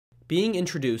Being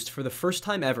introduced for the first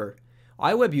time ever,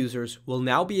 iWeb users will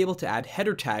now be able to add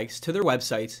header tags to their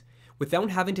websites without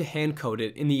having to hand code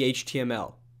it in the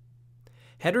HTML.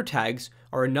 Header tags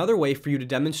are another way for you to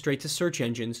demonstrate to search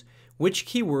engines which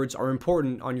keywords are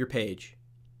important on your page.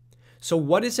 So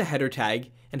what is a header tag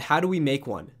and how do we make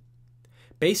one?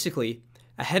 Basically,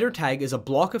 a header tag is a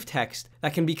block of text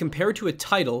that can be compared to a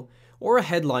title or a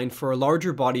headline for a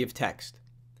larger body of text.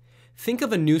 Think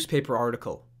of a newspaper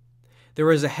article.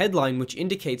 There is a headline which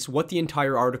indicates what the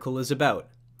entire article is about.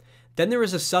 Then there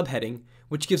is a subheading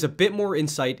which gives a bit more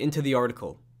insight into the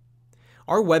article.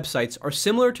 Our websites are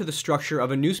similar to the structure of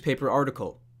a newspaper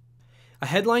article. A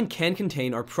headline can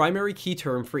contain our primary key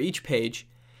term for each page,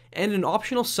 and an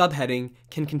optional subheading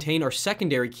can contain our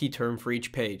secondary key term for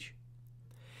each page.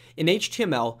 In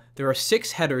HTML, there are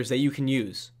 6 headers that you can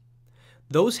use.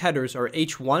 Those headers are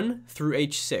H1 through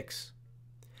H6.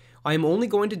 I am only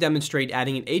going to demonstrate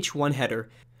adding an H1 header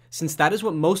since that is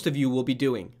what most of you will be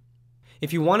doing.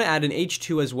 If you want to add an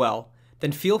H2 as well,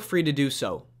 then feel free to do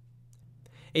so.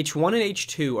 H1 and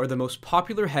H2 are the most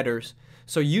popular headers,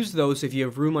 so use those if you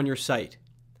have room on your site.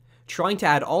 Trying to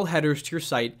add all headers to your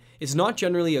site is not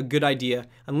generally a good idea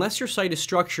unless your site is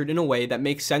structured in a way that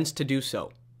makes sense to do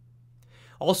so.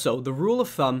 Also, the rule of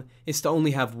thumb is to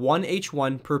only have one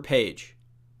H1 per page.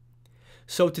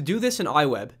 So to do this in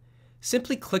iWeb,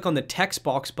 simply click on the text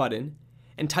box button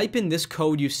and type in this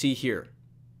code you see here.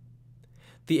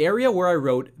 The area where I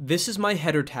wrote "This is my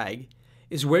header tag"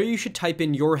 is where you should type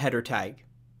in your header tag.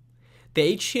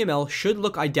 The HTML should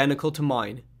look identical to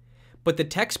mine, but the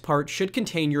text part should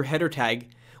contain your header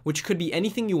tag, which could be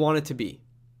anything you want it to be.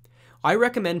 I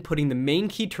recommend putting the main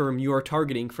key term you are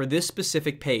targeting for this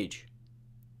specific page.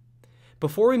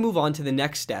 Before we move on to the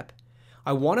next step,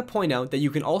 I want to point out that you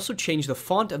can also change the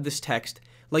font of this text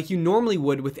like you normally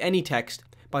would with any text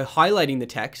by highlighting the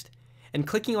text and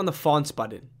clicking on the Fonts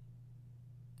button.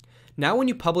 Now when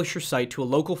you publish your site to a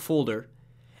local folder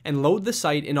and load the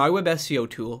site in iWeb SEO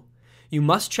tool, you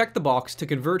must check the box to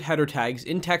convert header tags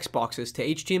in text boxes to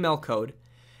HTML code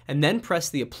and then press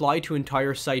the Apply to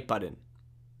Entire Site button.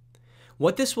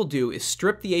 What this will do is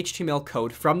strip the HTML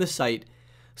code from the site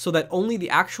so that only the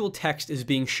actual text is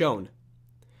being shown.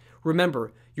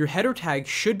 Remember, your header tag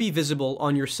should be visible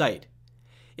on your site.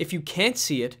 If you can't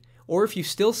see it, or if you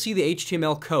still see the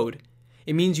HTML code,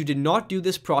 it means you did not do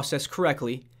this process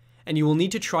correctly, and you will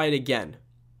need to try it again.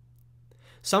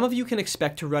 Some of you can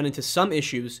expect to run into some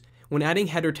issues when adding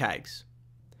header tags.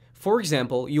 For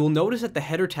example, you will notice that the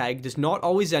header tag does not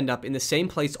always end up in the same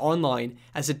place online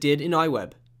as it did in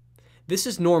iWeb. This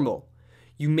is normal.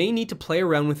 You may need to play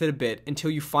around with it a bit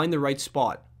until you find the right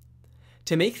spot.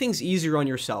 To make things easier on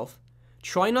yourself,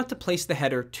 try not to place the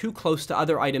header too close to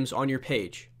other items on your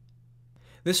page.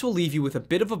 This will leave you with a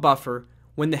bit of a buffer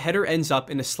when the header ends up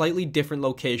in a slightly different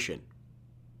location.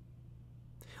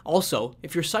 Also,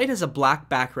 if your site has a black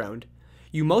background,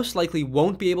 you most likely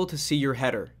won't be able to see your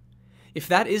header. If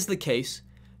that is the case,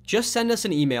 just send us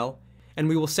an email and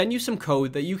we will send you some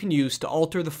code that you can use to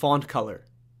alter the font color.